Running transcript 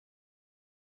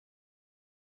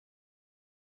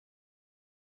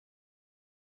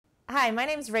Hi, my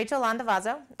name is Rachel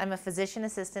Landavazo. I'm a physician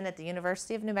assistant at the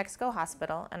University of New Mexico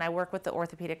Hospital, and I work with the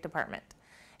orthopedic department.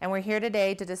 And we're here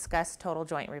today to discuss total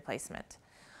joint replacement.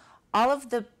 All of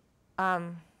the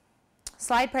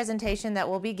slide presentation that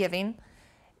we'll be giving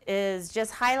is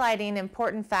just highlighting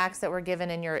important facts that were given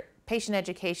in your patient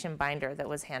education binder that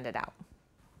was handed out.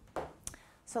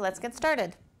 So let's get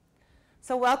started.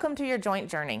 So welcome to your joint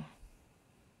journey.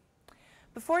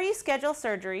 Before you schedule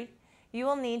surgery, you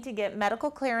will need to get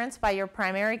medical clearance by your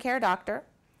primary care doctor.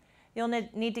 You'll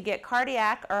need to get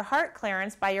cardiac or heart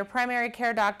clearance by your primary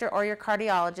care doctor or your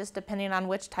cardiologist, depending on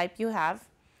which type you have.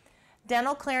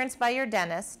 Dental clearance by your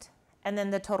dentist, and then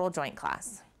the total joint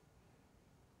class.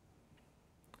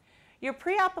 Your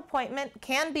pre-op appointment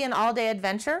can be an all-day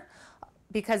adventure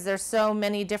because there's so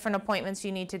many different appointments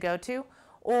you need to go to,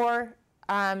 or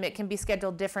it can be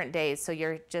scheduled different days, so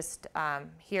you're just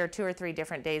here 2 or 3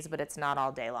 different days, but it's not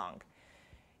all day long.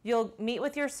 You'll meet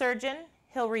with your surgeon.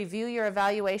 He'll review your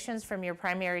evaluations from your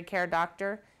primary care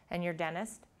doctor and your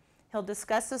dentist. He'll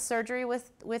discuss the surgery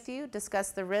with you,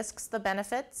 discuss the risks, the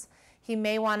benefits. He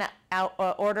may want to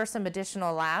order some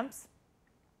additional labs.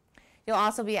 You'll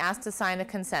also be asked to sign a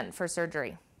consent for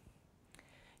surgery.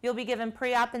 You'll be given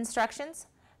pre-op instructions,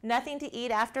 nothing to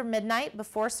eat after midnight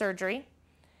before surgery.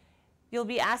 You'll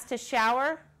be asked to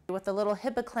shower with a little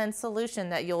HIPAA-cleansed solution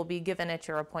that you'll be given at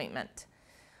your appointment.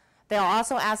 They'll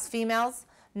also ask females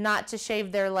not to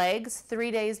shave their legs 3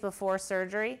 days before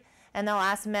surgery, and they'll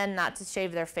ask men not to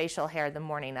shave their facial hair the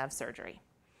morning of surgery.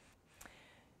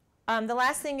 The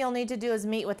last thing you'll need to do is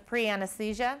meet with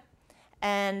pre-anesthesia,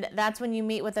 and that's when you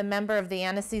meet with a member of the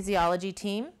anesthesiology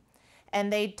team,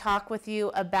 and they talk with you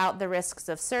about the risks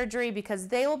of surgery because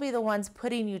they will be the ones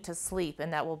putting you to sleep,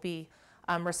 and that will be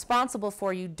responsible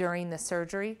for you during the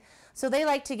surgery. So they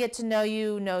like to get to know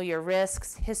you, know your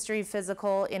risks, history,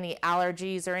 physical, any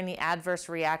allergies, or any adverse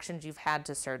reactions you've had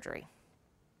to surgery.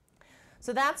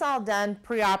 So that's all done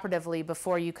preoperatively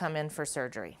before you come in for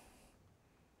surgery.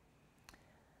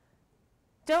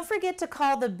 Don't forget to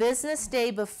call the business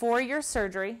day before your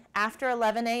surgery after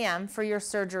 11 a.m. for your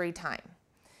surgery time.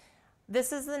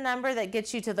 This is the number that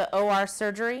gets you to the OR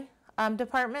surgery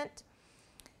department.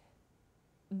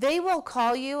 They will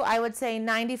call you. I would say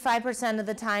 95% of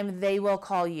the time they will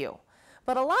call you.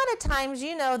 But a lot of times,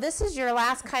 you know, this is your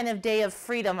last kind of day of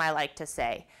freedom, I like to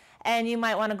say. And you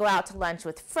might want to go out to lunch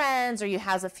with friends, or you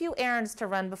have a few errands to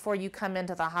run before you come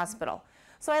into the hospital.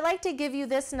 So I like to give you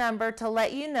this number to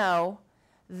let you know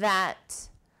that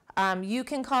you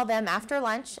can call them after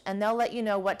lunch, and they'll let you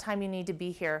know what time you need to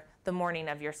be here the morning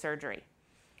of your surgery.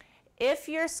 If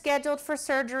you're scheduled for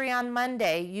surgery on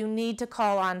Monday, you need to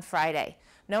call on Friday.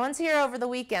 No one's here over the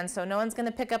weekend, so no one's going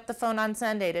to pick up the phone on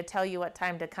Sunday to tell you what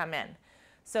time to come in.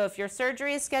 So if your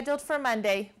surgery is scheduled for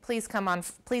Monday, please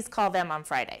call them on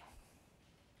Friday.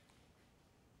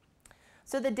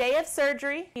 So the day of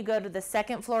surgery, you go to the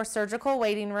second floor surgical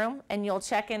waiting room, and you'll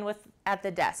check in at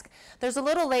the desk. There's a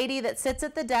little lady that sits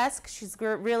at the desk. She's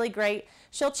really great.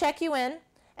 She'll check you in,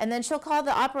 and then she'll call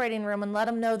the operating room and let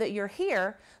them know that you're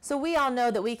here, so we all know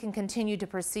that we can continue to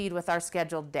proceed with our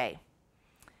scheduled day.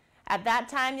 At that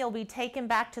time, you'll be taken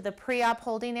back to the pre-op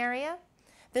holding area.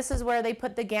 This is where they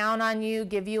put the gown on you,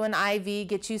 give you an IV,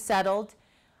 get you settled.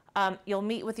 You'll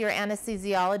meet with your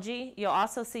anesthesiology. You'll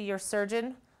also see your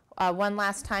surgeon one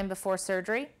last time before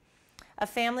surgery. A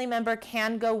family member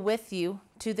can go with you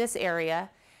to this area,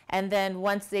 and then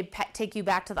once they take you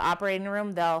back to the operating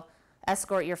room, they'll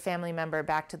escort your family member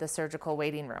back to the surgical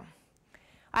waiting room.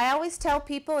 I always tell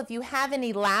people, if you have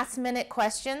any last-minute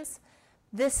questions,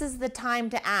 this is the time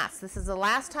to ask. This is the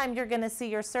last time you're going to see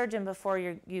your surgeon before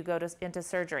you go into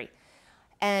surgery.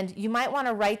 And you might want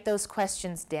to write those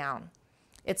questions down.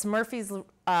 It's Murphy's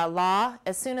Law.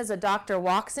 As soon as a doctor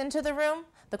walks into the room,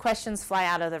 the questions fly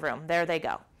out of the room. There they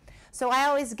go. So I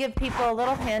always give people a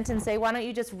little hint and say, why don't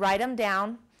you just write them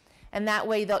down, and that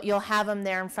way you'll have them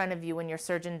there in front of you when your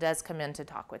surgeon does come in to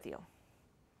talk with you.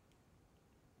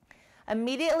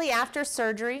 Immediately after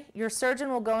surgery, your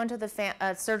surgeon will go into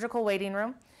the surgical waiting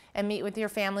room and meet with your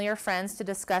family or friends to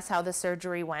discuss how the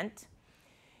surgery went.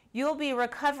 You'll be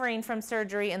recovering from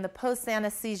surgery in the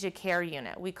post-anesthesia care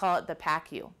unit. We call it the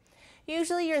PACU.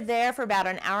 Usually you're there for about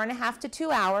 1.5 hours to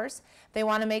 2 hours. They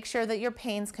want to make sure that your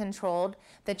pain's controlled,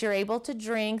 that you're able to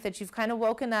drink, that you've kind of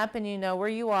woken up and you know where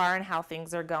you are and how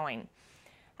things are going.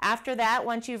 After that,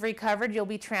 once you've recovered, you'll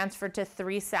be transferred to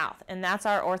 3 South, and that's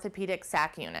our orthopedic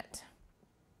SAC unit.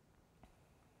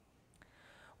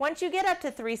 Once you get up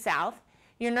to 3 South,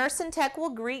 your nurse and tech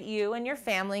will greet you and your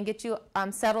family and get you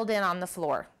settled in on the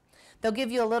floor. They'll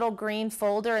give you a little green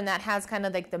folder, and that has kind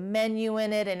of like the menu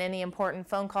in it and any important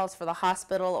phone calls for the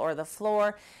hospital or the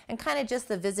floor, and kind of just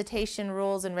the visitation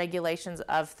rules and regulations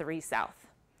of 3 South.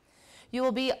 You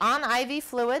will be on IV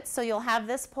fluids, so you'll have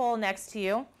this pole next to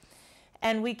you.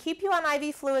 And we keep you on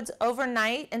IV fluids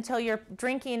overnight until you're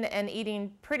drinking and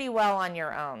eating pretty well on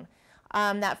your own.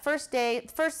 That first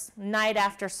night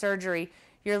after surgery,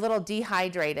 you're a little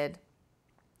dehydrated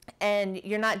and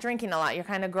you're not drinking a lot. You're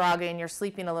kind of groggy and you're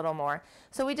sleeping a little more.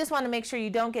 So we just want to make sure you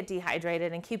don't get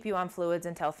dehydrated and keep you on fluids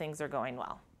until things are going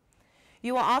well.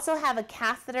 You will also have a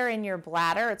catheter in your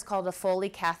bladder. It's called a Foley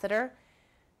catheter.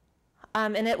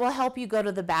 And it will help you go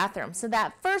to the bathroom. So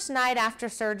that first night after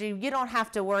surgery, you don't have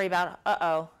to worry about,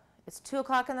 it's 2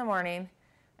 o'clock in the morning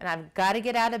and I've got to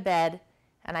get out of bed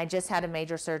and I just had a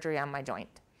major surgery on my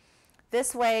joint.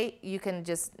 This way you can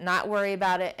just not worry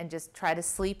about it and just try to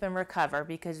sleep and recover,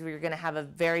 because you're going to have a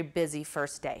very busy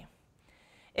first day.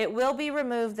 It will be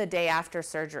removed the day after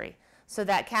surgery. So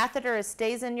that catheter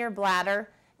stays in your bladder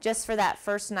just for that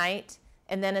first night,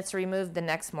 and then it's removed the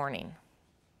next morning.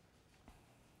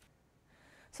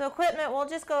 So equipment, we'll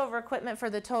just go over equipment for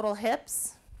the total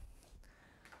hips.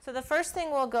 So the first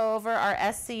thing we'll go over are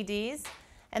SCDs,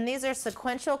 and these are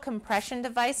sequential compression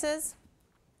devices.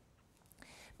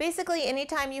 Basically,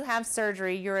 anytime you have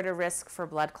surgery, you're at a risk for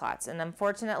blood clots, and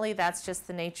unfortunately, that's just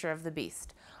the nature of the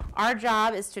beast. Our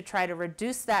job is to try to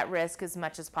reduce that risk as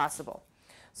much as possible.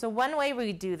 So one way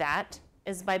we do that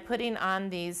is by putting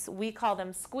on these, we call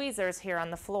them squeezers here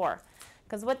on the floor.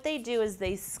 Because what they do is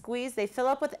they fill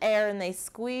up with air and they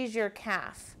squeeze your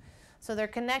calf. So they're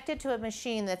connected to a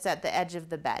machine that's at the edge of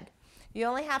the bed. You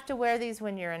only have to wear these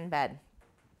when you're in bed.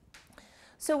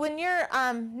 So when you're,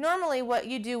 normally what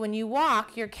you do when you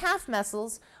walk, your calf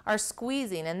muscles are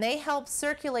squeezing and they help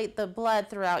circulate the blood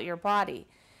throughout your body.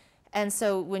 And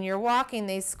so when you're walking,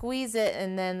 they squeeze it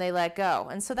and then they let go.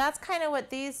 And so that's kind of what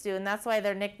these do, and that's why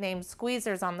they're nicknamed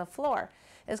squeezers on the floor.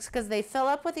 It's because they fill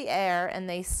up with the air and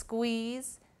they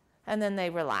squeeze and then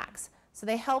they relax. So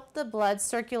they help the blood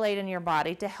circulate in your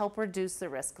body to help reduce the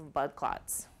risk of blood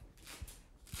clots.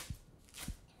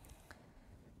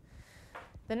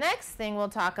 The next thing we'll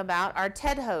talk about are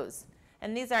TED hose,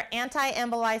 and these are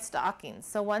anti-emboli stockings.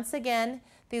 So once again,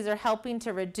 these are helping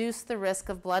to reduce the risk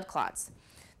of blood clots.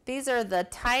 These are the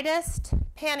tightest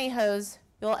pantyhose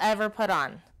you'll ever put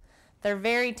on. They're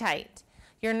very tight.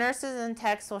 Your nurses and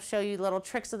techs will show you little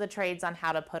tricks of the trades on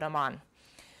how to put them on.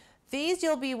 These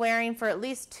you'll be wearing for at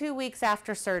least 2 weeks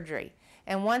after surgery.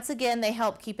 And once again, they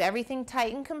help keep everything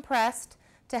tight and compressed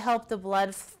to help the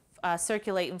blood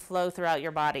circulate and flow throughout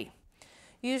your body.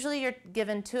 Usually you're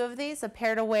given 2 of these, a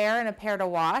pair to wear and a pair to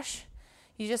wash.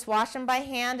 You just wash them by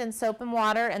hand in soap and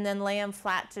water and then lay them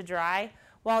flat to dry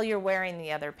while you're wearing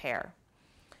the other pair.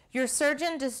 Your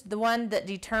surgeon is the one that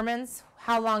determines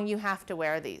how long you have to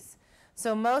wear these.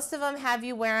 So most of them have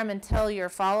you wear them until your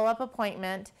follow-up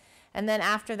appointment, and then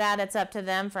after that it's up to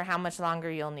them for how much longer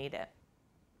you'll need it.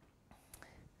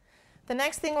 The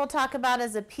next thing we'll talk about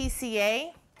is a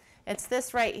PCA. It's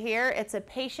this right here. It's a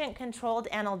patient-controlled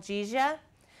analgesia.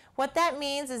 What that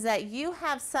means is that you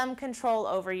have some control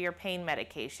over your pain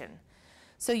medication.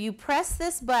 So you press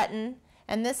this button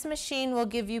and this machine will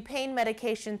give you pain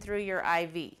medication through your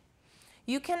IV.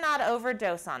 You cannot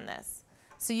overdose on this.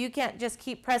 So you can't just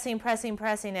keep pressing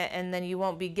it and then you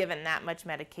won't be given that much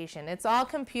medication. It's all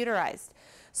computerized.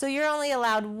 So you're only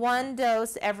allowed 1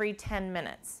 dose every 10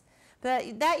 minutes.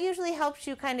 But that usually helps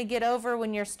you kind of get over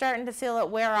when you're starting to feel it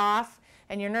wear off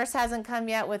and your nurse hasn't come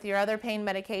yet with your other pain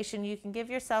medication. You can give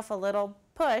yourself a little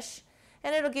push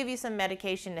and it'll give you some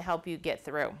medication to help you get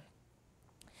through.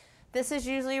 This is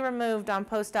usually removed on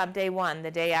post-op day 1,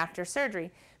 the day after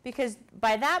surgery, because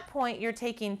by that point you're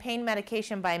taking pain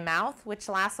medication by mouth, which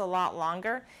lasts a lot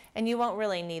longer, and you won't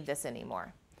really need this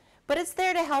anymore. But it's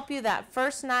there to help you that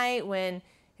first night when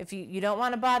if you don't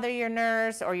want to bother your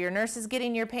nurse, or your nurse is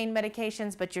getting your pain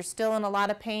medications but you're still in a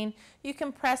lot of pain, you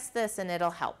can press this and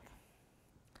it'll help.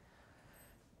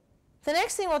 The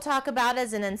next thing we'll talk about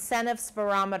is an incentive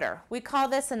spirometer. We call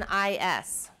this an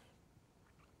IS.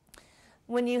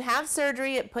 When you have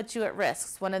surgery, it puts you at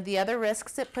risks. One of the other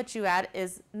risks it puts you at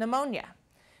is pneumonia,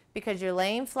 because you're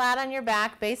laying flat on your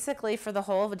back basically for the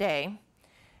whole day,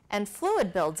 and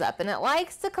fluid builds up, and it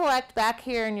likes to collect back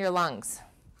here in your lungs.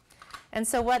 And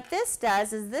so what this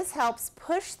does is this helps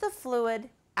push the fluid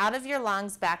out of your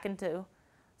lungs back into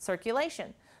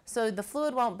circulation. So the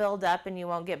fluid won't build up and you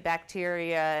won't get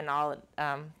bacteria and all,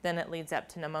 then it leads up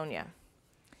to pneumonia.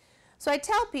 So I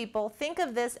tell people, think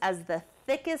of this as the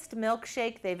thickest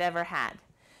milkshake they've ever had,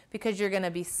 because you're going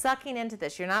to be sucking into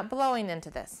this. You're not blowing into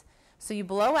this. So you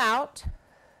blow out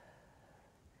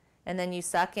and then you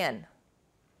suck in.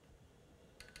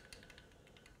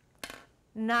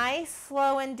 Nice,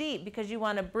 slow, and deep, because you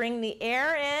want to bring the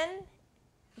air in,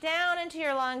 down into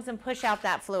your lungs and push out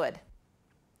that fluid.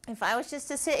 If I was just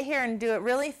to sit here and do it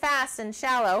really fast and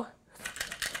shallow,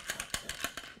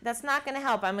 that's not going to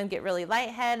help. I'm going to get really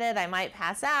lightheaded, I might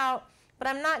pass out, but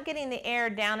I'm not getting the air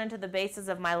down into the bases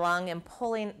of my lung and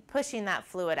pushing that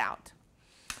fluid out.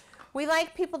 We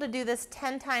like people to do this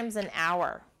 10 times an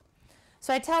hour.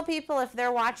 So I tell people, if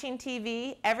they're watching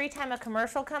TV, every time a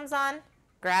commercial comes on,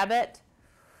 grab it,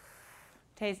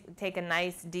 take a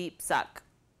nice deep suck.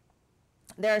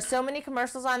 There are so many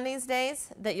commercials on these days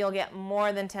that you'll get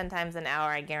more than 10 times an hour,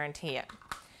 I guarantee it.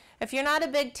 If you're not a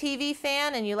big TV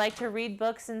fan and you like to read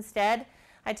books instead,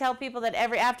 I tell people that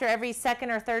after every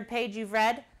second or third page you've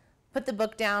read, put the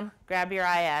book down, grab your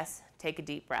IS, take a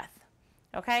deep breath.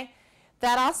 Okay?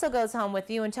 That also goes home with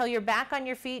you until you're back on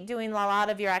your feet doing a lot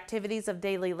of your activities of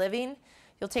daily living.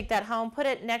 You'll take that home, put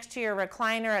it next to your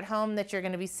recliner at home that you're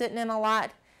going to be sitting in a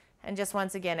lot, and just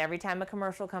once again, every time a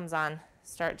commercial comes on,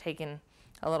 start taking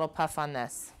a little puff on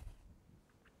this.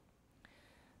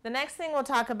 The next thing we'll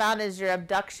talk about is your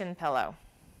abduction pillow.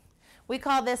 We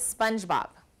call this SpongeBob.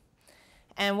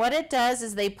 And what it does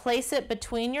is they place it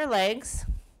between your legs,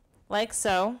 like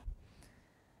so,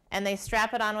 and they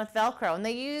strap it on with Velcro. And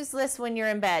they use this when you're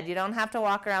in bed. You don't have to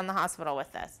walk around the hospital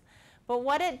with this. But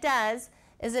what it does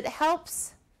is it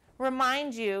helps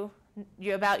remind you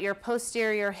about your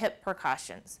posterior hip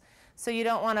precautions. So you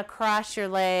don't want to cross your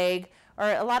leg,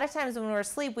 or a lot of times when we're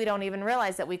asleep, we don't even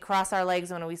realize that we cross our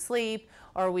legs when we sleep,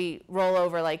 or we roll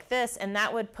over like this, and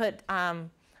that would put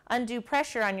undue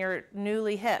pressure on your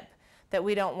newly hip, that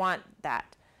we don't want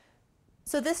that.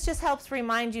 So this just helps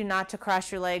remind you not to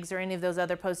cross your legs or any of those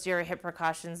other posterior hip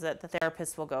precautions that the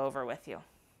therapist will go over with you.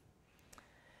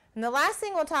 And the last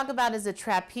thing we'll talk about is a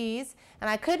trapeze, and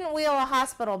I couldn't wheel a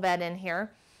hospital bed in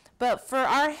here, but for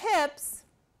our hips,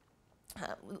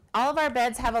 all of our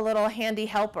beds have a little handy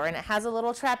helper, and it has a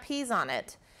little trapeze on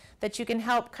it that you can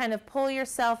help kind of pull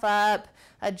yourself up,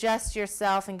 adjust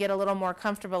yourself, and get a little more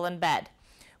comfortable in bed.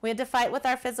 We had to fight with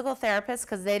our physical therapists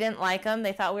because they didn't like them.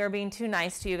 They thought we were being too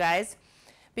nice to you guys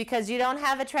because you don't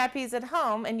have a trapeze at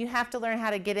home and you have to learn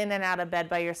how to get in and out of bed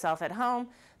by yourself at home,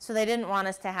 so they didn't want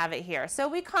us to have it here. So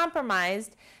we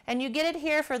compromised, and you get it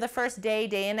here for the first day,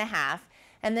 day and a half,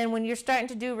 and then when you're starting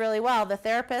to do really well, the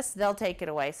therapists, they'll take it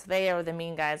away. So they are the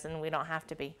mean guys and we don't have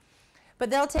to be.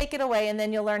 But they'll take it away, and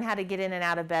then you'll learn how to get in and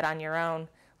out of bed on your own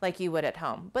like you would at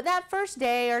home. But that first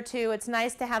day or two, it's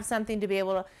nice to have something to be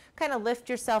able to kind of lift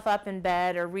yourself up in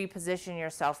bed or reposition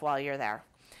yourself while you're there.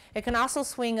 It can also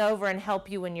swing over and help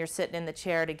you when you're sitting in the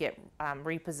chair to get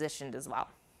repositioned as well.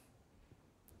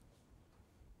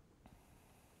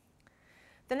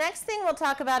 The next thing we'll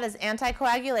talk about is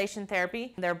anticoagulation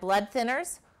therapy. They're blood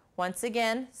thinners. Once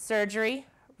again, surgery,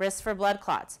 risk for blood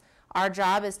clots. Our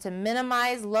job is to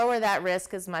minimize, lower that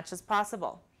risk as much as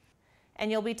possible.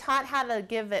 And you'll be taught how to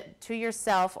give it to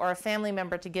yourself or a family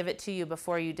member to give it to you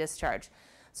before you discharge.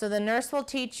 So the nurse will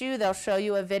teach you, they'll show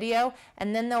you a video,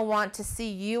 and then they'll want to see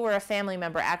you or a family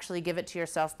member actually give it to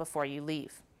yourself before you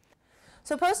leave.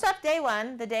 So post-op day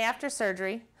 1, the day after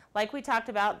surgery, like we talked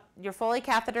about, your Foley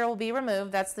catheter will be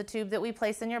removed. That's the tube that we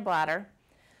place in your bladder.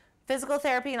 Physical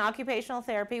therapy and occupational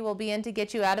therapy will be in to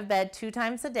get you out of bed 2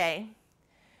 times a day.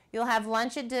 You'll have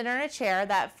lunch and dinner in a chair.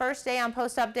 That first day on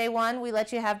post-op day 1, we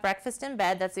let you have breakfast in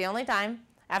bed. That's the only time.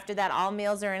 After that, all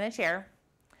meals are in a chair.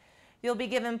 You'll be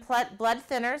given blood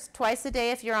thinners twice a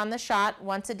day if you're on the shot,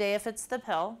 once a day if it's the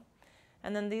pill.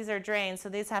 And then these are drains, so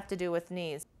these have to do with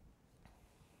knees.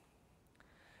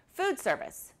 Food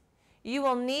service. You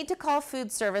will need to call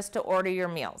food service to order your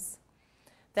meals.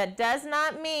 That does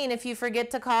not mean if you forget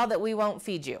to call that we won't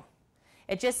feed you.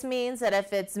 It just means that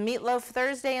if it's meatloaf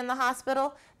Thursday in the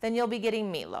hospital, then you'll be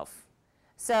getting meatloaf.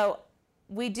 So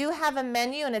we do have a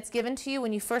menu, and it's given to you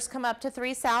when you first come up to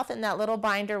 3 South in that little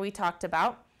binder we talked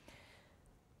about.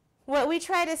 What we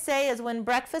try to say is when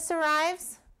breakfast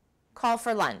arrives, call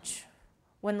for lunch.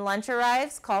 When lunch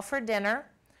arrives, call for dinner.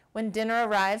 When dinner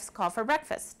arrives, call for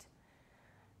breakfast.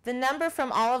 The number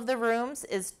from all of the rooms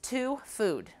is 2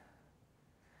 food.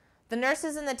 The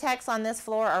nurses and the techs on this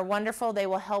floor are wonderful. They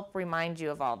will help remind you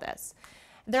of all this.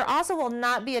 There also will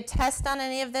not be a test on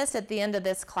any of this at the end of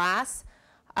this class.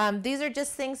 These are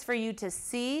just things for you to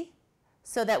see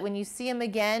so that when you see them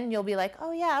again, you'll be like,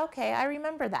 oh yeah, okay, I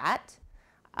remember that.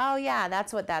 Oh yeah,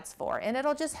 that's what that's for. And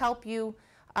it'll just help you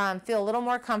feel a little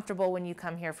more comfortable when you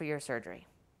come here for your surgery.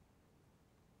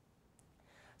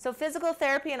 So physical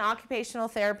therapy and occupational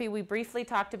therapy we briefly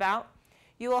talked about.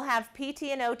 You will have PT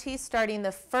and OT starting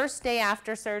the first day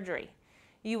after surgery.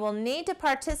 You will need to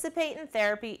participate in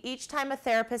therapy each time a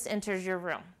therapist enters your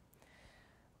room.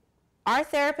 Our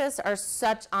therapists are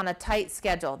such on a tight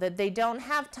schedule that they don't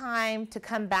have time to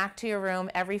come back to your room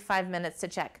every 5 minutes to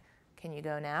check. Can you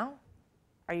go now?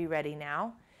 Are you ready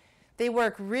now? They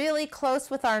work really close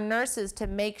with our nurses to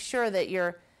make sure that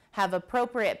you have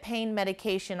appropriate pain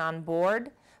medication on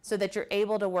board so that you're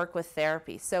able to work with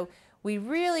therapy. So we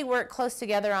really work close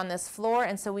together on this floor,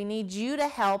 and so we need you to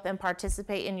help and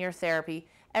participate in your therapy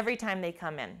every time they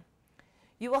come in.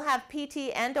 You will have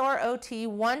PT and or OT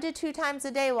 1 to 2 times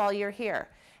a day while you're here.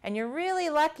 And you're really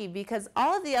lucky because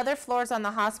all of the other floors on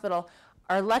the hospital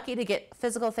are lucky to get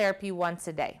physical therapy once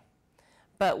a day.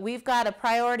 But we've got a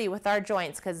priority with our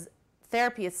joints because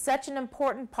therapy is such an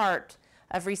important part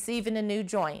of receiving a new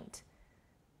joint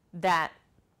that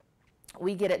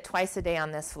we get it twice a day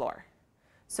on this floor.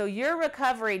 So your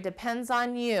recovery depends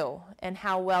on you and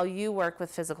how well you work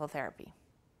with physical therapy.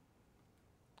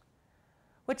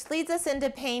 Which leads us into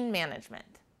pain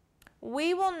management.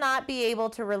 We will not be able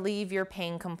to relieve your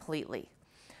pain completely.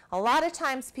 A lot of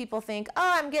times people think,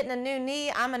 oh, I'm getting a new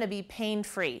knee, I'm going to be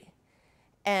pain-free.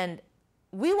 And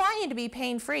we want you to be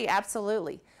pain-free,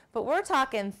 absolutely. But we're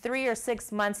talking 3 or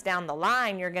 6 months down the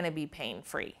line, you're going to be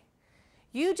pain-free.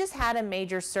 You just had a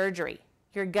major surgery.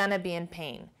 You're going to be in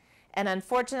pain. And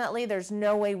unfortunately, there's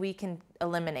no way we can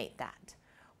eliminate that.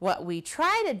 What we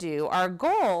try to do, our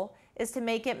goal, is to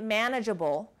make it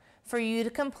manageable for you to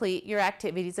complete your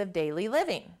activities of daily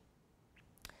living.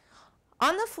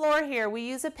 On the floor here, we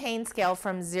use a pain scale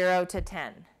from 0 to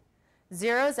 10.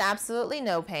 0 is absolutely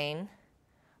no pain.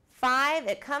 5,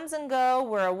 it comes and go,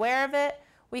 we're aware of it,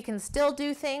 we can still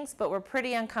do things, but we're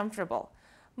pretty uncomfortable.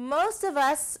 Most of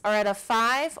us are at a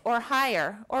 5 or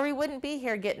higher, or we wouldn't be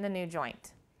here getting a new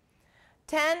joint.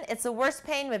 10, it's the worst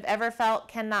pain we've ever felt,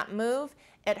 cannot move.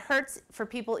 It hurts for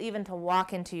people even to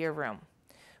walk into your room.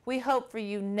 We hope for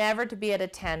you never to be at a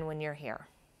 10 when you're here.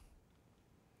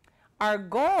 Our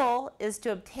goal is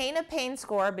to obtain a pain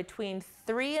score between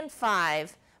 3 and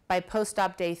 5 by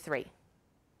post-op day 3.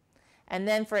 And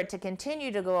then for it to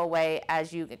continue to go away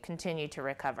as you continue to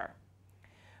recover.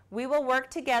 We will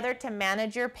work together to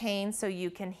manage your pain so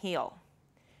you can heal.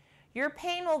 Your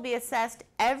pain will be assessed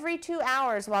every 2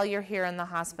 hours while you're here in the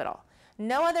hospital.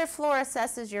 No other floor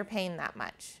assesses your pain that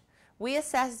much. We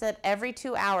assess it every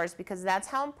 2 hours because that's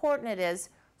how important it is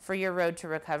for your road to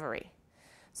recovery.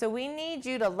 So we need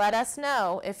you to let us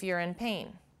know if you're in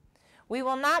pain. We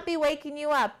will not be waking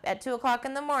you up at 2 o'clock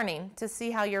in the morning to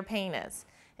see how your pain is.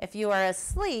 If you are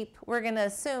asleep, we're going to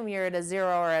assume you're at a 0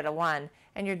 or at a 1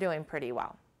 and you're doing pretty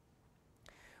well.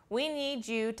 We need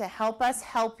you to help us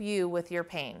help you with your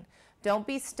pain. Don't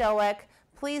be stoic.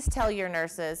 Please tell your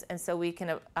nurses, and so we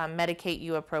can medicate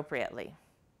you appropriately.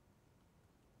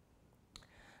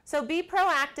 So be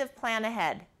proactive, plan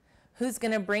ahead. Who's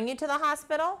going to bring you to the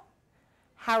hospital?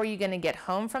 How are you going to get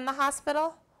home from the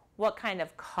hospital? What kind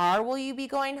of car will you be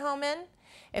going home in?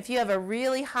 If you have a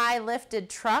really high lifted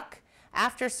truck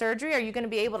after surgery, are you going to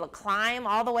be able to climb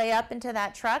all the way up into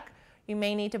that truck? You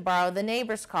may need to borrow the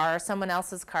neighbor's car or someone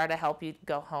else's car to help you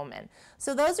go home in.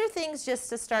 So those are things just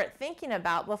to start thinking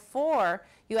about before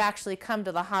you actually come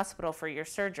to the hospital for your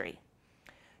surgery.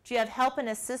 Do you have help and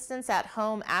assistance at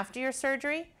home after your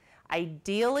surgery?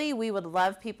 Ideally, we would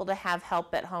love people to have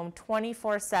help at home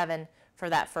 24/7 for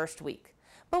that first week.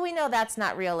 But we know that's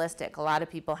not realistic. A lot of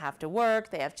people have to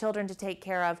work, they have children to take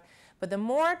care of. But the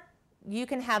more you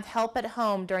can have help at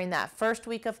home during that first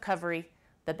week of recovery,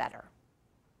 the better.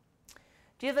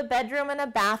 Do you have a bedroom and a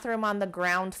bathroom on the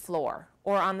ground floor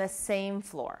or on the same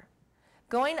floor?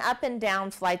 Going up and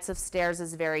down flights of stairs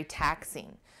is very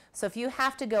taxing. So if you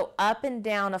have to go up and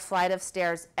down a flight of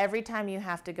stairs every time you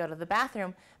have to go to the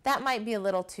bathroom, that might be a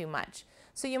little too much.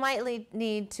 So you might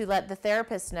need to let the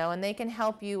therapist know, and they can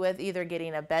help you with either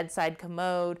getting a bedside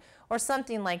commode or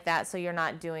something like that so you're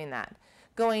not doing that.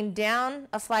 Going down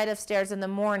a flight of stairs in the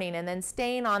morning and then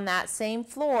staying on that same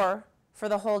floor for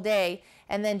the whole day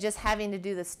and then just having to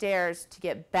do the stairs to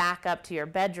get back up to your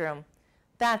bedroom,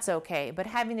 that's okay. But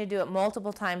having to do it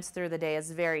multiple times through the day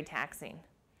is very taxing.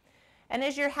 And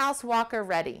is your house walker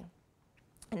ready?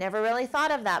 I never really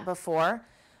thought of that before,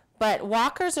 but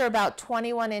walkers are about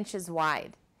 21 inches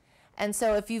wide. And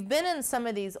so if you've been in some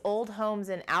of these old homes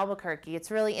in Albuquerque,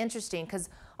 it's really interesting because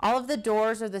all of the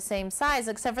doors are the same size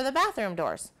except for the bathroom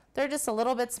doors. They're just a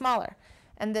little bit smaller.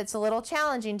 And it's a little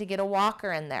challenging to get a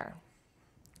walker in there.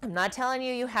 I'm not telling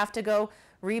you have to go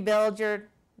rebuild your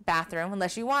bathroom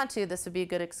unless you want to. This would be a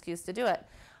good excuse to do it.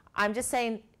 I'm just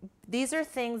saying these are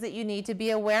things that you need to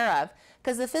be aware of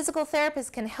because the physical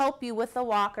therapist can help you with the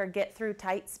walker get through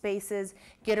tight spaces,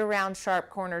 get around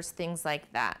sharp corners, things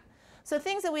like that. So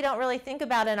things that we don't really think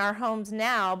about in our homes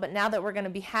now, but now that we're going to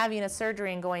be having a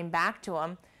surgery and going back to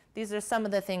them, these are some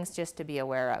of the things just to be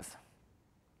aware of.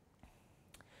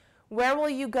 Where will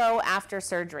you go after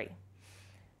surgery?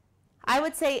 I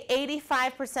would say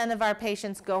 85% of our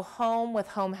patients go home with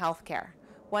home health care.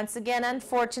 Once again,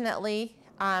 unfortunately,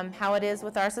 how it is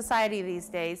with our society these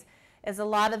days is a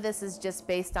lot of this is just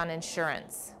based on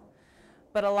insurance.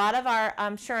 But a lot of our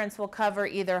insurance will cover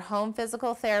either home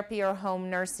physical therapy or home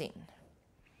nursing.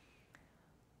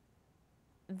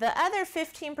 The other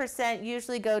 15%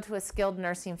 usually go to a skilled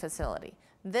nursing facility.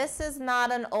 This is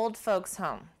not an old folks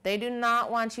home. They do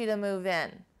not want you to move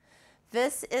in.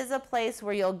 This is a place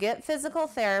where you'll get physical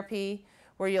therapy,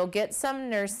 where you'll get some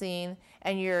nursing,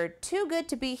 and you're too good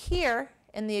to be here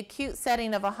in the acute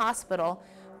setting of a hospital,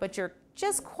 but you're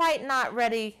just quite not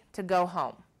ready to go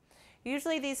home.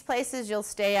 Usually these places you'll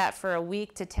stay at for a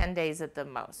week to 10 days at the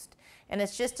most. And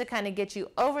it's just to kind of get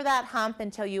you over that hump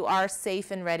until you are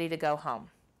safe and ready to go home.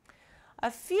 A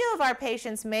few of our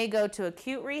patients may go to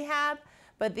acute rehab,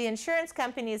 but the insurance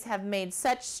companies have made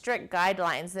such strict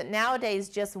guidelines that nowadays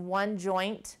just one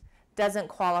joint doesn't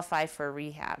qualify for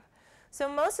rehab. So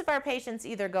most of our patients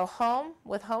either go home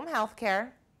with home health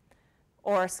care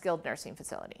or a skilled nursing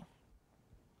facility.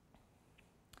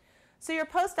 So your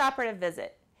post-operative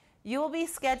visit. You will be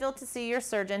scheduled to see your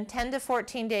surgeon 10 to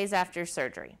 14 days after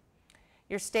surgery.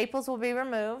 Your staples will be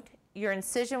removed, your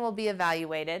incision will be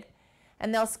evaluated,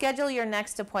 and they'll schedule your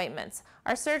next appointments.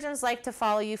 Our surgeons like to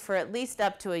follow you for at least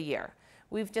up to a year.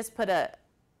 We've just put a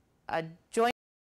joint